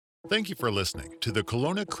Thank you for listening to the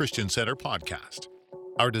Kelowna Christian Center podcast.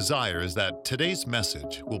 Our desire is that today's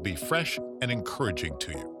message will be fresh and encouraging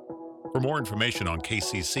to you. For more information on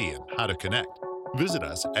KCC and how to connect, visit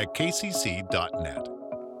us at kcc.net.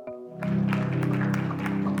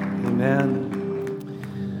 Amen.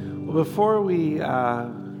 Well, before we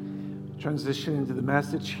transition into the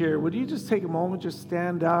message here, would you just take a moment, just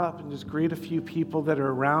stand up and just greet a few people that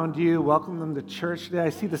are around you, welcome them to church today.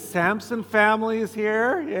 I see the Sampson family is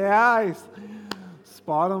here. Yeah, I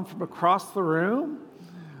spot them from across the room.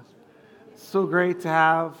 So great to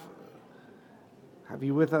have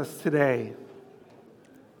you with us today.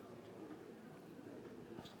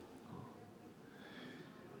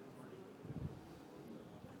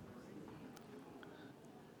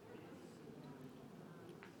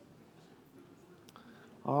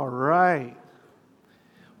 All right.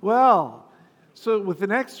 Well, so with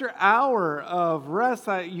an extra hour of rest,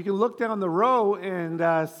 you can look down the row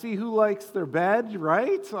and see who likes their bed,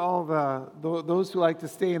 right? All those who like to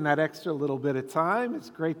stay in that extra little bit of time. It's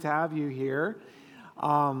great to have you here.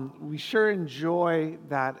 We sure enjoy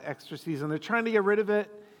that extra season. They're trying to get rid of it,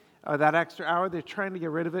 that extra hour. They're trying to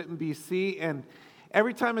get rid of it in BC. And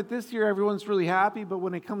every time at this year, everyone's really happy. But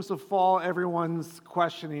when it comes to fall, everyone's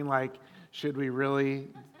questioning, like, should we really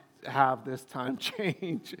have this time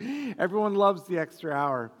change? Everyone loves the extra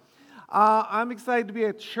hour. I'm excited to be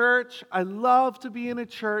at church. I love to be in a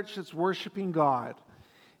church that's worshiping God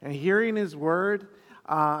and hearing His Word.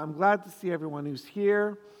 I'm glad to see everyone who's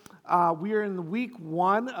here. We are in the week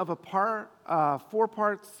one of a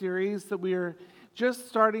four-part series that we are just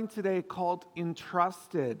starting today called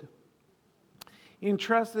Entrusted.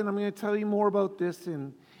 Entrusted, I'm going to tell you more about this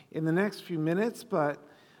in the next few minutes, but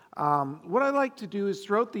what I like to do is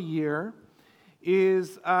throughout the year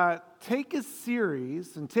is take a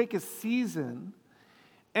series and take a season,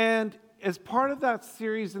 and as part of that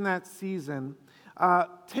series and that season,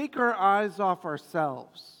 take our eyes off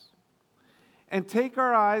ourselves and take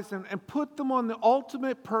our eyes and put them on the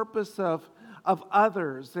ultimate purpose of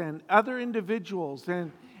others and other individuals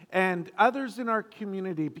and others in our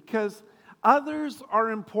community, because others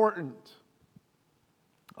are important.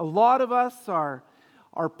 A lot of us are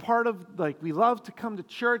part of, we love to come to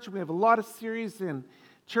church. We have a lot of series in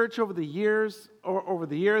church over the years, or over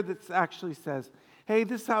the year, that actually says, hey,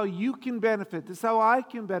 this is how you can benefit. This is how I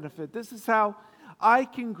can benefit. This is how I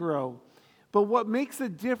can grow. But what makes a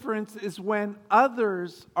difference is when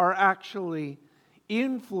others are actually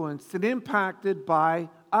influenced and impacted by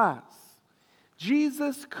us.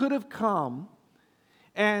 Jesus could have come,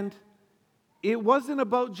 and it wasn't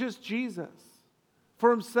about just Jesus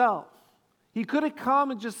for Himself. He could have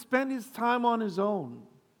come and just spent His time on His own.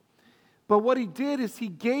 But what He did is He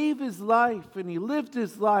gave His life and He lived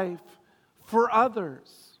His life for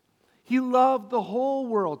others. He loved the whole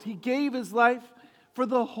world. He gave His life for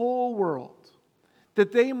the whole world,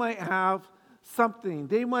 that they might have something.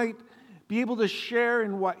 They might be able to share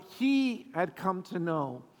in what He had come to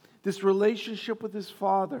know, this relationship with His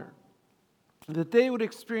Father, that they would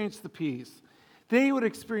experience the peace. They would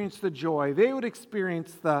experience the joy. They would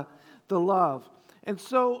experience the love. And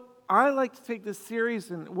so I like to take this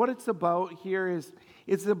series, and what it's about here is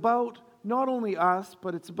it's about not only us,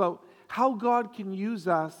 but it's about how God can use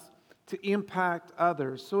us to impact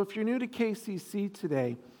others. So if you're new to KCC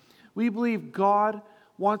today, we believe God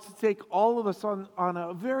wants to take all of us on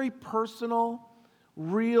a very personal,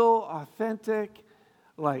 real, authentic,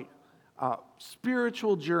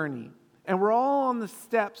 spiritual journey. And we're all on the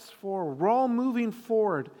steps forward. We're all moving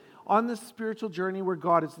forward on this spiritual journey where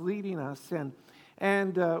God is leading us.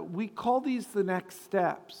 And we call these the next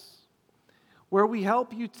steps, where we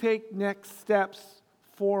help you take next steps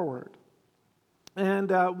forward.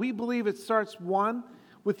 And we believe it starts, one,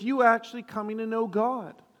 with you actually coming to know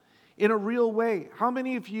God in a real way. How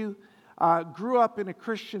many of you grew up in a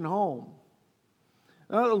Christian home?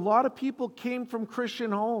 A lot of people came from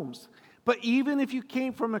Christian homes. But even if you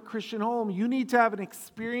came from a Christian home, you need to have an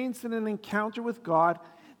experience and an encounter with God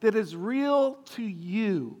that is real to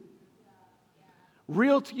you.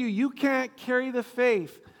 Real to you. You can't carry the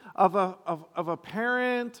faith of a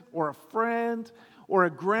parent or a friend or a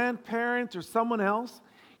grandparent or someone else.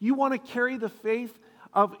 You want to carry the faith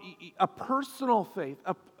of a personal faith,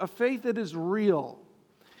 a faith that is real.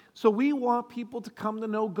 So we want people to come to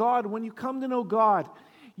know God. When you come to know God,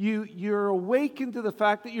 you're awakened to the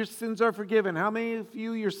fact that your sins are forgiven. How many of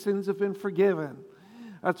you, your sins have been forgiven?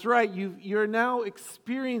 That's right. You're now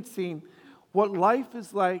experiencing what life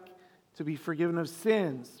is like to be forgiven of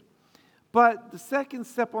sins. But the second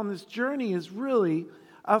step on this journey is really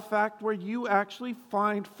a fact where you actually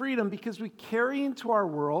find freedom, because we carry into our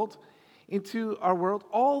world into our world,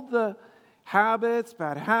 all the habits,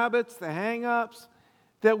 bad habits, the hang-ups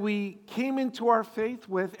that we came into our faith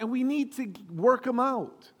with, and we need to work them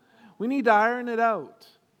out. We need to iron it out.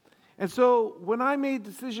 And so when I made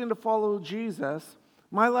the decision to follow Jesus,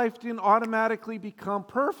 my life didn't automatically become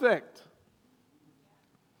perfect.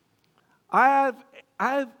 I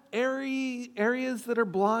have areas that are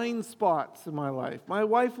blind spots in my life. My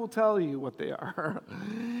wife will tell you what they are.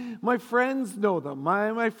 My friends know them.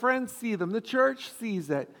 My friends see them. The church sees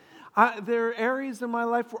it. There are areas in my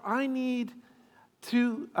life where I need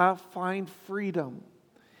to find freedom.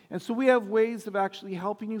 And so we have ways of actually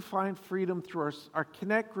helping you find freedom through our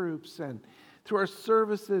connect groups and through our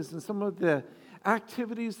services and some of the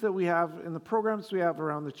activities that we have and the programs we have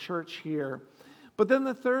around the church here. But then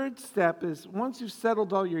the third step is, once you've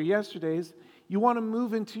settled all your yesterdays, you want to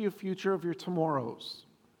move into your future of your tomorrows.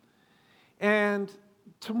 And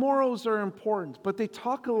tomorrows are important, but it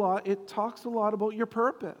talks a lot about your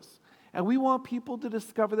purpose. And we want people to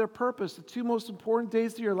discover their purpose. The two most important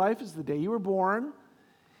days of your life is the day you were born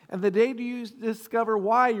and the day you discover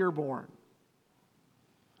why you're born.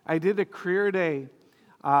 I did a career day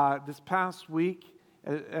this past week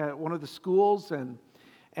at one of the schools,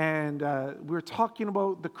 and we were talking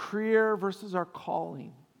about the career versus our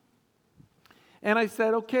calling. And I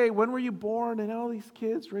said, okay, when were you born? And all these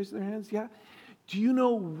kids raised their hands. Yeah. Do you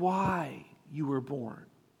know why you were born?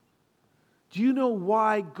 Do you know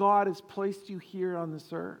why God has placed you here on this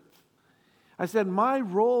earth? I said, my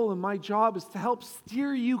role and my job is to help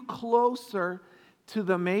steer you closer to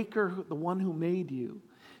the Maker, the one who made you.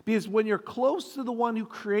 Because when you're close to the one who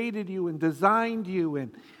created you and designed you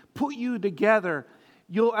and put you together,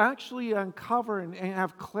 you'll actually uncover and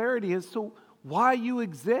have clarity as to why you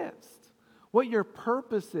exist, what your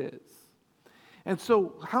purpose is. And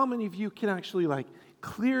so how many of you can actually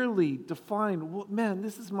clearly define, well, man,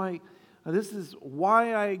 this is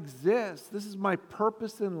why I exist. This is my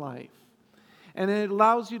purpose in life. And it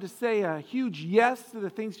allows you to say a huge yes to the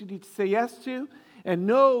things you need to say yes to and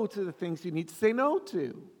no to the things you need to say no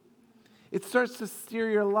to. It starts to steer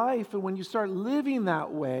your life. And when you start living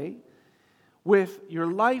that way, with your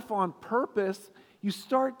life on purpose, you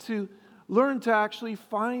start to learn to actually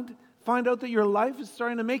find out that your life is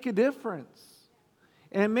starting to make a difference.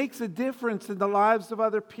 And it makes a difference in the lives of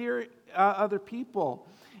other people.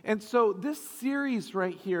 And so this series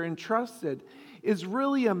right here, Entrusted, is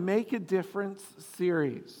really a Make a Difference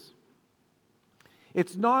series.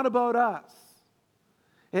 It's not about us,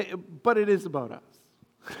 but it is about us.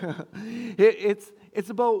 It's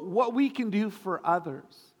about what we can do for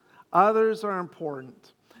others. Others are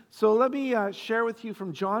important. So let me share with you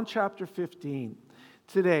from John chapter 15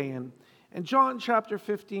 today. And John chapter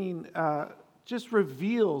 15 just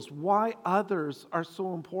reveals why others are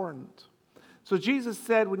so important. So Jesus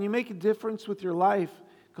said, when you make a difference with your life,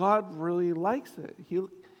 God really likes it.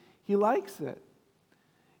 He likes it.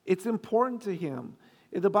 It's important to Him.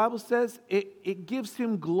 The Bible says it gives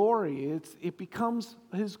Him glory. It becomes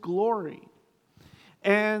His glory.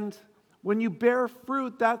 And when you bear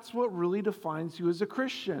fruit, that's what really defines you as a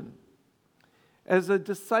Christian. As a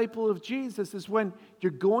disciple of Jesus is when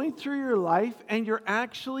you're going through your life and you're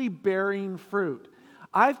actually bearing fruit.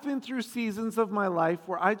 I've been through seasons of my life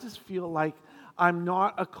where I just feel like I'm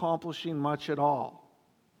not accomplishing much at all.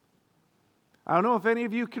 I don't know if any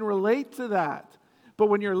of you can relate to that, but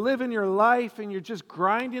when you're living your life and you're just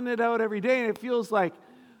grinding it out every day and it feels like,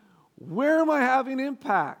 where am I having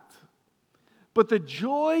impact? But the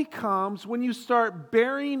joy comes when you start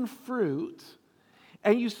bearing fruit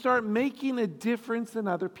and you start making a difference in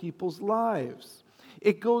other people's lives.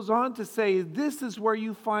 It goes on to say, this is where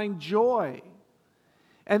you find joy.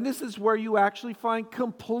 And this is where you actually find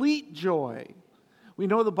complete joy. We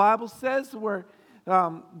know the Bible says where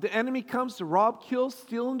the enemy comes to rob, kill,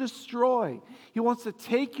 steal, and destroy. He wants to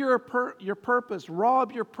take your purpose,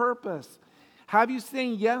 rob your purpose, have you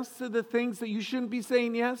saying yes to the things that you shouldn't be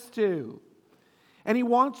saying yes to. And he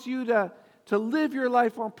wants you to live your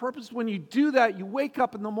life on purpose. When you do that, you wake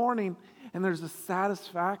up in the morning and there's a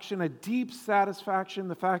satisfaction, a deep satisfaction,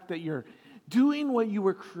 the fact that you're doing what you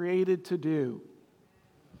were created to do.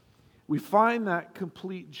 We find that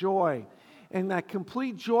complete joy. And that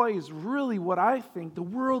complete joy is really what I think the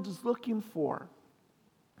world is looking for.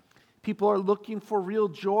 People are looking for real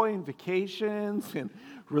joy in vacations and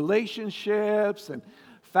relationships and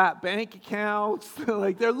fat bank accounts.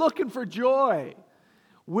 They're looking for joy.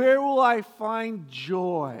 Where will I find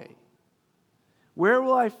joy? Where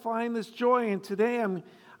will I find this joy? And today I'm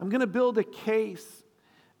going to build a case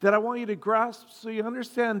that I want you to grasp so you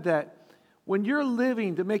understand that when you're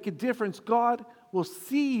living to make a difference, God will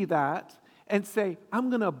see that and say, I'm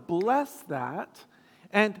going to bless that,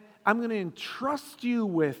 and I'm going to entrust you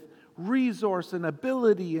with resource and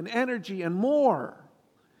ability and energy and more,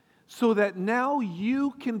 so that now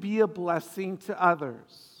you can be a blessing to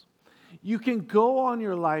others. You can go on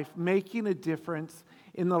your life making a difference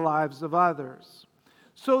in the lives of others.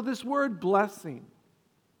 So this word blessing,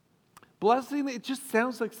 it just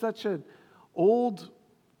sounds like such an old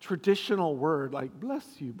traditional word, like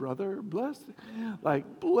bless you, brother, bless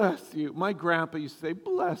you. My grandpa used to say,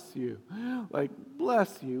 bless you, like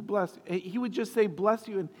bless you, bless you. He would just say, bless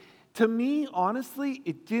you. And to me, honestly,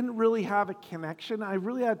 it didn't really have a connection. I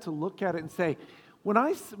really had to look at it and say, when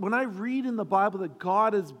I read in the Bible that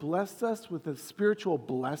God has blessed us with a spiritual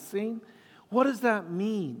blessing, what does that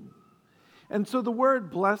mean? And so the word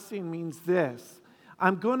blessing means this: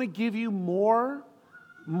 I'm going to give you more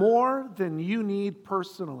than you need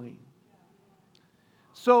personally.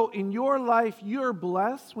 So in your life, you're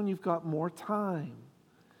blessed when you've got more time,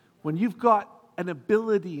 when you've got an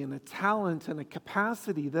ability and a talent and a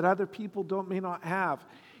capacity that other people may not have.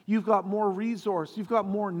 You've got more resource, you've got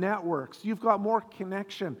more networks, you've got more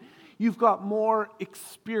connection, you've got more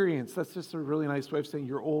experience. That's just a really nice way of saying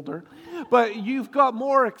you're older. But you've got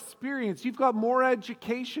more experience, you've got more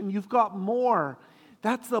education, you've got more.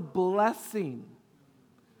 That's a blessing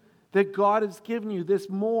that God has given you, this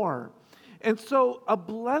more. And so a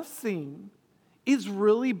blessing is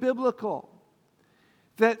really biblical.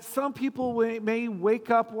 That some people may wake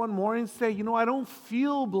up one morning and say, I don't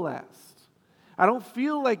feel blessed. I don't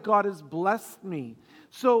feel like God has blessed me.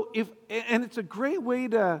 And it's a great way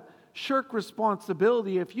to shirk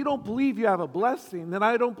responsibility. If you don't believe you have a blessing, then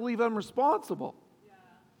I don't believe I'm responsible. Yeah.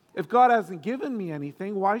 If God hasn't given me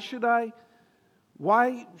anything, why should I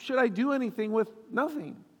do anything with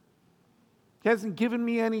nothing? He hasn't given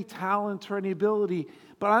me any talent or any ability.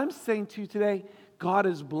 But I'm saying to you today, God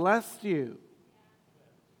has blessed you.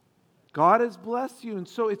 God has blessed you. And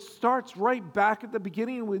so it starts right back at the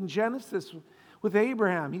beginning in Genesis with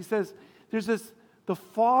Abraham. He says, there's the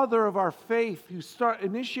father of our faith who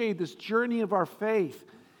initiated this journey of our faith.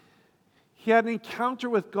 He had an encounter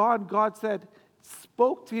with God. God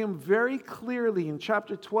spoke to him very clearly in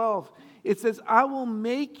chapter 12. It says, I will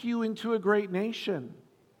make you into a great nation.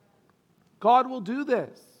 God will do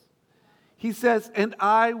this. He says, and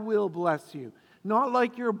I will bless you. Not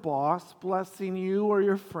like your boss blessing you or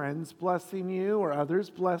your friends blessing you or others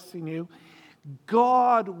blessing you.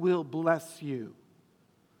 God will bless you.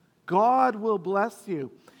 God will bless you.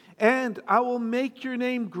 And I will make your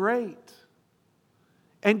name great.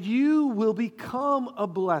 And you will become a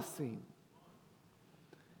blessing.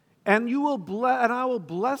 And I will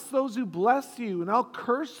bless those who bless you, and I'll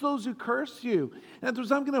curse those who curse you. In other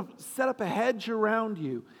words, I'm going to set up a hedge around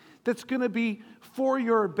you that's going to be for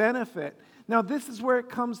your benefit. Now, this is where it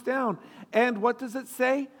comes down. And what does it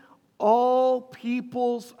say? All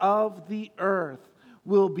peoples of the earth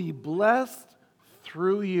will be blessed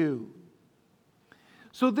through you.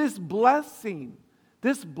 So this blessing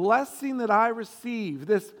that I receive,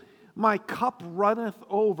 my cup runneth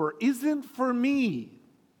over, isn't for me.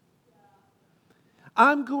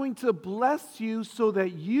 I'm going to bless you so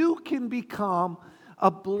that you can become a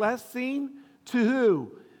blessing to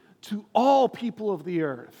who? To all people of the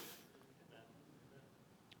earth.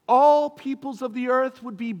 All peoples of the earth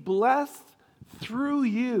would be blessed through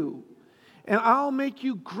you. And I'll make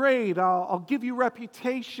you great. I'll give you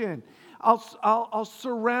reputation. I'll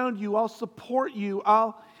surround you. I'll support you.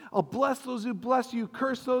 I'll bless those who bless you,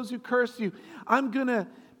 curse those who curse you. I'm going to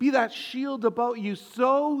be that shield about you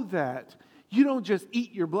so that you don't just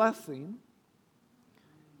eat your blessing.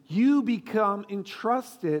 You become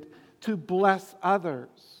entrusted to bless others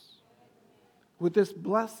with this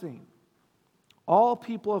blessing. All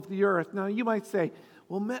people of the earth. Now you might say,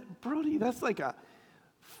 well, Brody, that's like a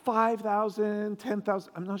 5,000,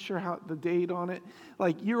 10,000, I'm not sure how the date on it,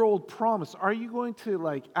 like year-old promise. Are you going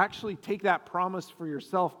to actually take that promise for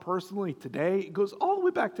yourself personally today? It goes all the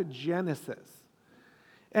way back to Genesis.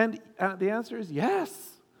 And the answer is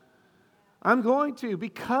yes. I'm going to,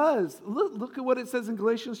 because look at what it says in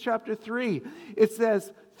Galatians chapter 3. It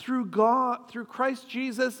says, through Christ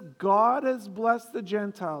Jesus, God has blessed the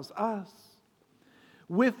Gentiles, us,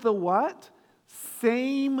 with the what?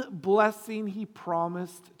 Same blessing he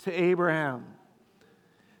promised to Abraham.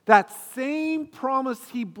 That same promise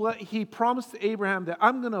he promised to Abraham, that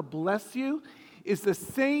I'm going to bless you, is the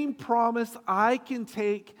same promise I can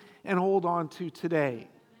take and hold on to today.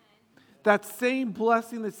 That same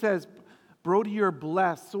blessing that says, Brody, you're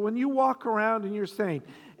blessed. So when you walk around and you're saying,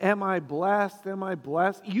 am I blessed? Am I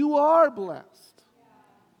blessed? You are blessed.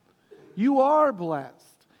 You are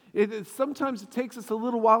blessed. Sometimes it takes us a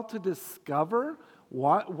little while to discover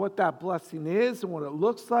what that blessing is and what it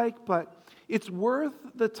looks like, but it's worth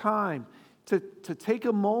the time to take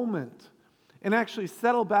a moment and actually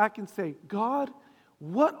settle back and say, God,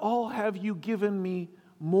 what all have you given me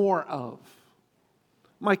more of?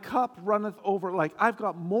 My cup runneth over. Like, I've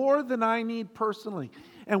got more than I need personally.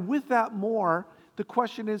 And with that more, the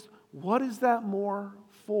question is, what is that more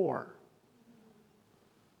for?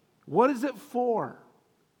 What is it for?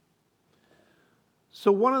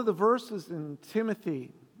 So one of the verses in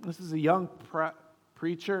Timothy, this is a young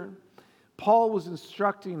preacher, Paul was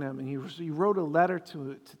instructing him, and he wrote a letter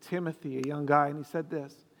to Timothy, a young guy, and he said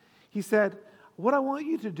this. He said, what I want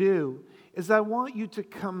you to do is I want you to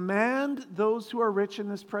command those who are rich in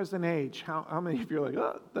this present age. How many of you are like,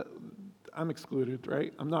 oh, I'm excluded,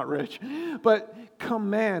 right? I'm not rich. But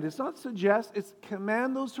command, it's not suggest, it's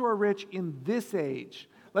command those who are rich in this age.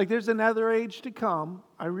 Like there's another age to come,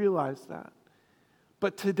 I realize that.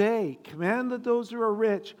 But today, command that those who are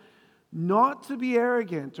rich not to be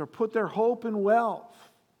arrogant or put their hope in wealth,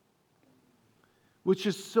 which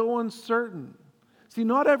is so uncertain. See,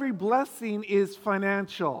 not every blessing is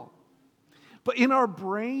financial. But in our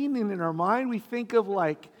brain and in our mind, we think of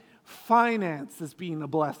like finance as being a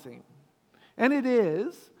blessing. And it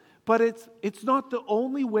is, but it's not the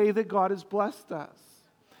only way that God has blessed us.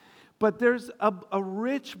 But there's a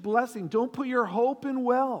rich blessing. Don't put your hope in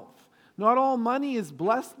wealth. Not all money is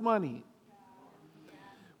blessed money,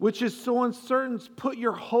 which is so uncertain. Put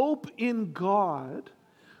your hope in God,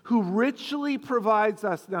 who richly provides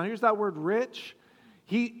us. Now, here's that word rich.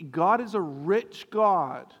 God is a rich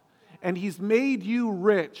God, and He's made you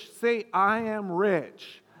rich. Say, I am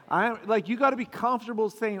rich. You got to be comfortable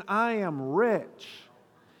saying, I am rich,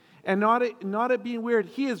 and not it being weird.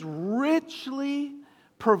 He is richly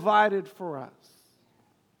provided for us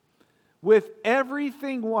with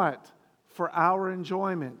everything, what? For our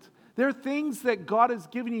enjoyment. There are things that God has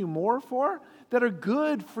given you more for that are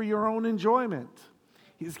good for your own enjoyment.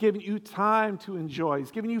 He's given you time to enjoy.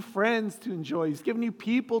 He's given you friends to enjoy. He's given you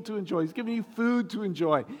people to enjoy. He's given you food to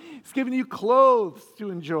enjoy. He's given you clothes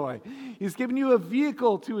to enjoy. He's given you a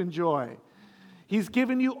vehicle to enjoy. He's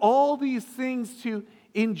given you all these things to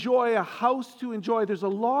enjoy, a house to enjoy. There's a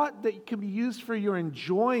lot that can be used for your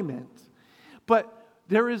enjoyment, but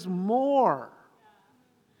there is more.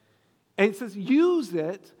 And it says, use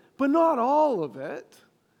it, but not all of it.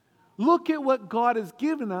 Look at what God has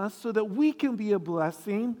given us so that we can be a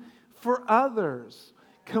blessing for others.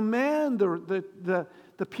 Command the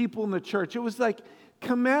people in the church. It was like,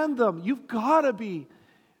 command them. You've got to be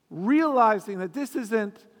realizing that this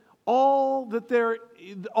isn't all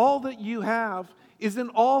that you have isn't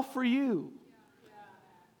all for you.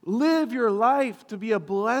 Live your life to be a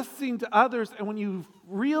blessing to others. And when you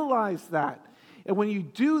realize that, and when you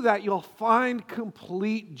do that, you'll find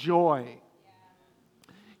complete joy.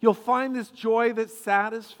 You'll find this joy that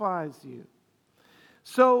satisfies you.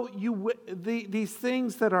 So these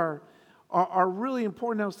things that are really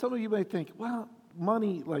important. Now, some of you may think, well,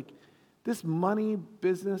 money, like this money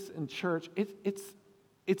business in church,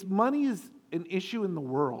 it's money is an issue in the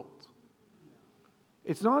world.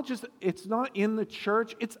 It's not in the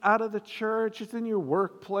church, it's out of the church, it's in your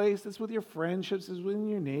workplace, it's with your friendships, it's with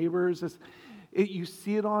your neighbors, you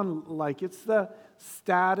see it on, like, it's the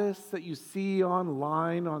status that you see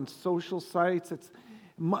online on social sites.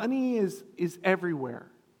 Money is everywhere.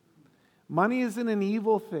 Money isn't an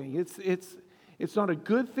evil thing. It's not a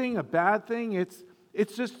good thing, a bad thing.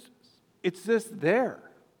 It's just there.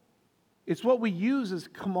 It's what we use as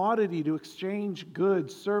commodity to exchange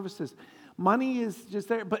goods, services. Money is just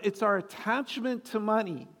there, but it's our attachment to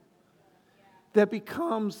money that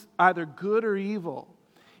becomes either good or evil.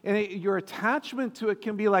 And your attachment to it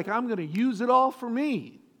can be like, I'm going to use it all for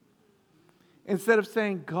me. Instead of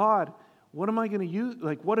saying, God, what am I going to use?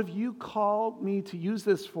 Like, what have you called me to use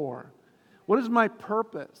this for? What is my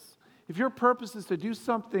purpose? If your purpose is to do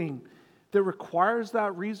something that requires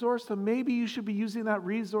that resource, then maybe you should be using that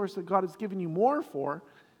resource that God has given you more for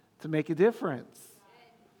to make a difference.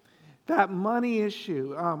 That money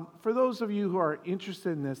issue. For those of you who are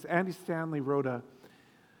interested in this, Andy Stanley wrote a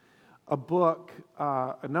book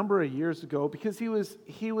a number of years ago because he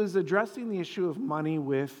was addressing the issue of money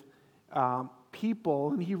with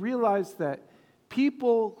people, and he realized that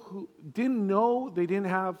people who didn't know, they didn't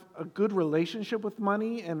have a good relationship with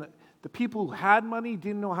money, and the people who had money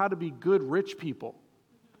didn't know how to be good rich people.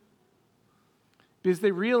 Because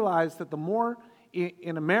they realized that the more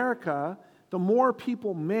in America, the more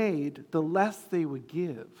people made, the less they would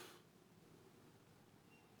give.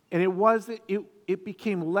 And it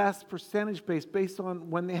became less percentage based on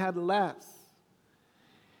when they had less.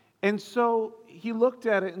 And so he looked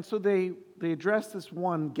at it, and so they addressed this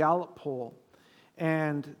one Gallup poll.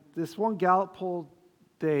 And this one Gallup poll,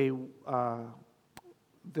 they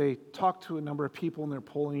talked to a number of people in their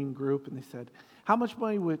polling group, and they said, how much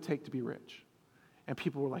money would it take to be rich? And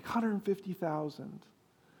people were like, 150,000.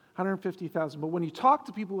 150,000. But when you talk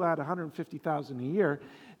to people who had 150,000 a year,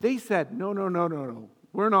 they said, no,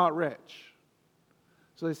 we're not rich.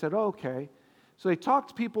 So they said, oh, okay. So they talked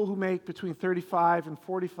to people who make between $35,000 and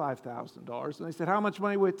 $45,000, and they said, how much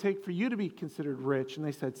money would it take for you to be considered rich? And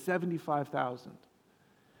they said, $75,000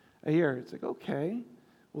 a year. It's like, okay,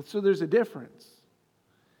 well, so there's a difference.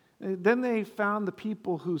 And then they found the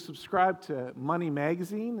people who subscribed to Money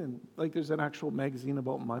Magazine, and like there's an actual magazine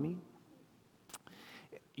about money.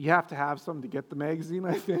 You have to have something to get the magazine,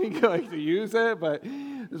 I think, like to use it, but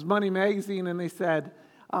there's Money Magazine, and they said,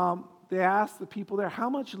 they asked the people there, how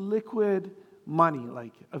much liquid money,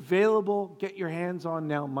 like available, get your hands on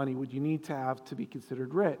now money, would you need to have to be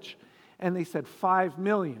considered rich? And they said 5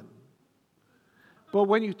 million. But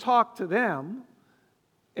when you talk to them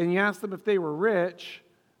and you ask them if they were rich,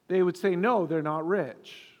 they would say, no, they're not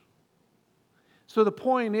rich. So the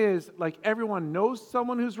point is, like, everyone knows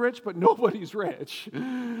someone who's rich, but nobody's rich.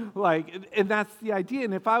 Like, and that's the idea.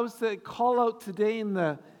 And if I was to call out today in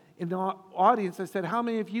the audience, I said, how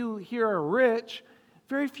many of you here are rich?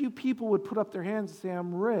 Very few people would put up their hands and say,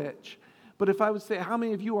 I'm rich. But if I would say, how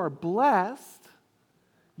many of you are blessed?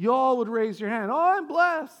 You all would raise your hand. Oh, I'm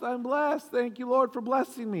blessed. Thank you, Lord, for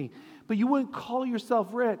blessing me. But you wouldn't call yourself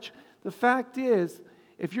rich. The fact is,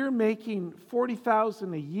 if you're making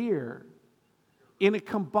 $40,000 a year in a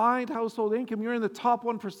combined household income, you're in the top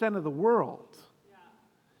 1% of the world. Yeah.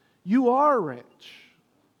 You are rich.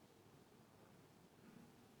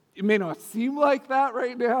 It may not seem like that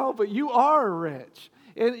right now, but you are rich.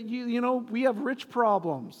 And you know, we have rich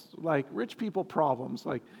problems, like rich people problems,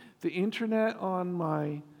 like the internet on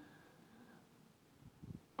my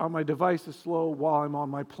device is slow while I'm on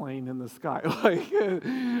my plane in the sky. Like,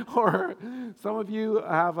 or some of you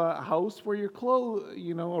have a house where your clothes,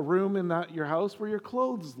 you know, a room in your house where your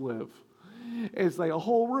clothes live. It's like a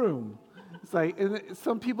whole room. It's like, and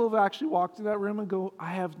some people have actually walked in that room and go,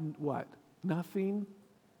 I have what? Nothing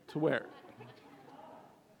to wear.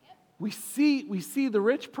 We see the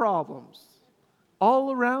rich problems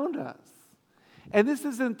all around us. And this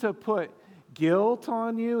isn't to put guilt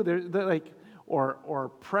on you, they're like, or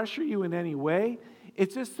pressure you in any way.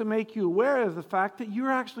 It's just to make you aware of the fact that you're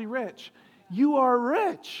actually rich. You are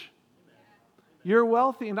rich. You're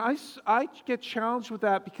wealthy. And I get challenged with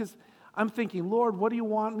that because I'm thinking, Lord, what do you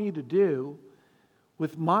want me to do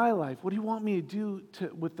with my life? What do you want me to do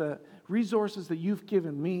with the resources that you've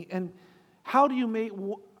given me? And how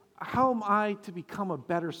am I to become a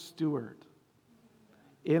better steward?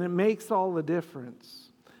 And it makes all the difference.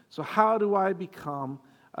 So how do I become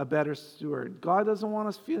a better steward? God doesn't want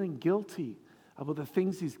us feeling guilty about the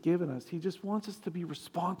things He's given us. He just wants us to be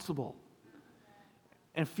responsible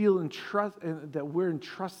and feel that we're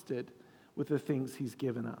entrusted with the things He's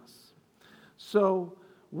given us. So,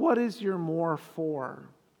 what is your more for?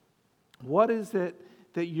 What is it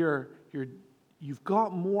that you've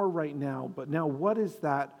got more right now, but now what is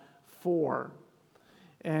that for?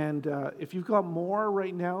 And if you've got more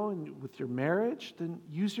right now with your marriage, then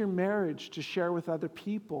use your marriage to share with other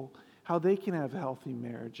people how they can have a healthy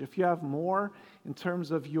marriage. If you have more in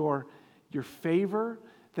terms of your favor,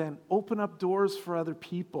 then open up doors for other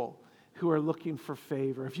people who are looking for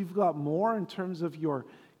favor. If you've got more in terms of your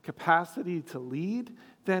capacity to lead,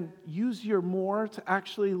 then use your more to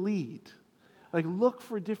actually lead. Like, look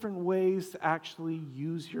for different ways to actually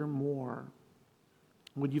use your more.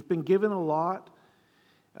 When you've been given a lot,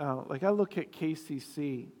 like I look at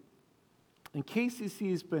KCC, and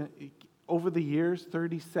KCC has been, over the years,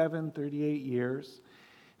 38 years,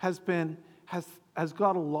 has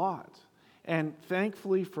got a lot. And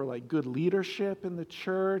thankfully for like good leadership in the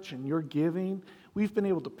church and your giving, we've been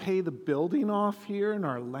able to pay the building off here and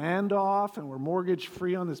our land off, and we're mortgage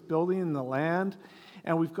free on this building and the land.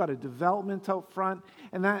 And we've got a development out front.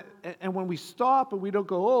 And when we stop and we don't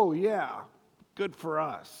go, oh yeah, good for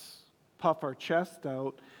us, puff our chest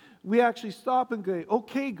out, we actually stop and go,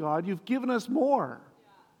 okay, God, you've given us more.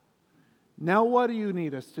 Now what do you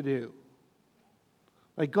need us to do?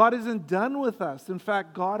 Like, God isn't done with us. In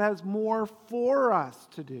fact, God has more for us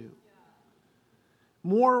to do.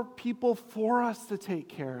 More people for us to take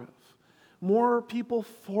care of. More people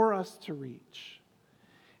for us to reach.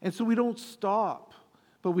 And so we don't stop,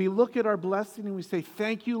 but we look at our blessing and we say,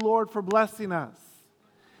 thank you, Lord, for blessing us.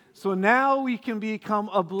 So now we can become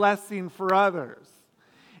a blessing for others.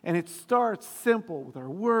 And it starts simple with our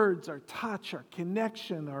words, our touch, our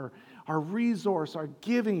connection, our resource, our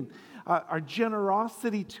giving, our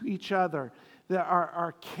generosity to each other,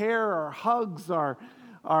 our care, our hugs,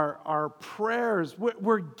 our prayers.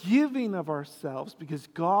 We're giving of ourselves because,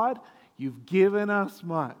 God, you've given us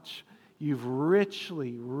much. You've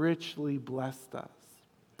richly, richly blessed us.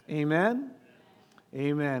 Amen?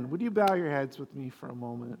 Amen. Would you bow your heads with me for a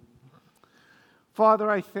moment? Father,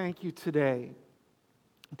 I thank you today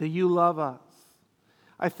that you love us.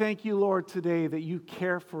 I thank you, Lord, today that you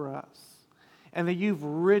care for us and that you've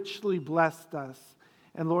richly blessed us.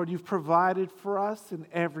 And Lord, you've provided for us in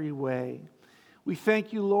every way. We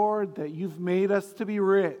thank you, Lord, that you've made us to be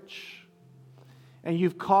rich and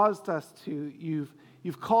you've caused us to,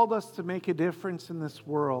 you've called us to make a difference in this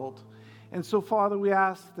world. And so, Father, we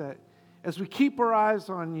ask that as we keep our eyes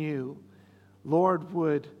on you, Lord,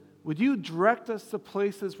 would you direct us to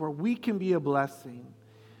places where we can be a blessing,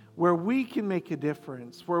 where we can make a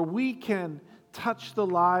difference, where we can touch the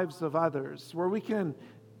lives of others, where we can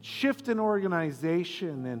shift an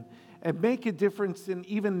organization and make a difference in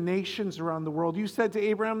even nations around the world. You said to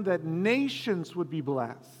Abraham that nations would be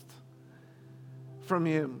blessed from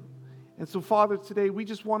him. And so, Father, today we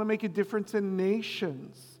just want to make a difference in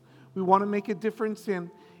nations. We want to make a difference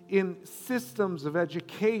in systems of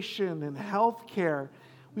education and healthcare.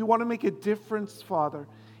 We want to make a difference, Father,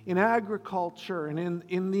 in agriculture and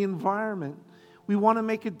in the environment. We want to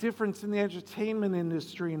make a difference in the entertainment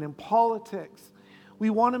industry and in politics. We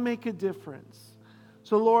want to make a difference.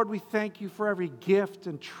 So, Lord, we thank you for every gift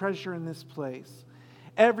and treasure in this place.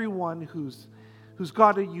 Everyone who's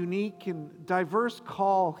got a unique and diverse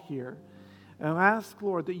call here. And I ask,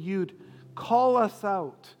 Lord, that you'd call us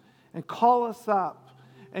out and call us up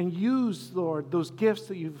and use, Lord, those gifts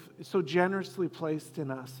that you've so generously placed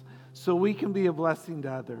in us so we can be a blessing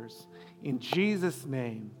to others. In Jesus'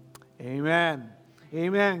 name, amen.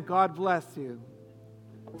 Amen. God bless you.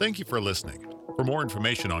 Thank you for listening. For more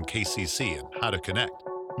information on KCC and how to connect,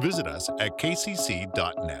 visit us at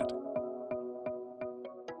kcc.net.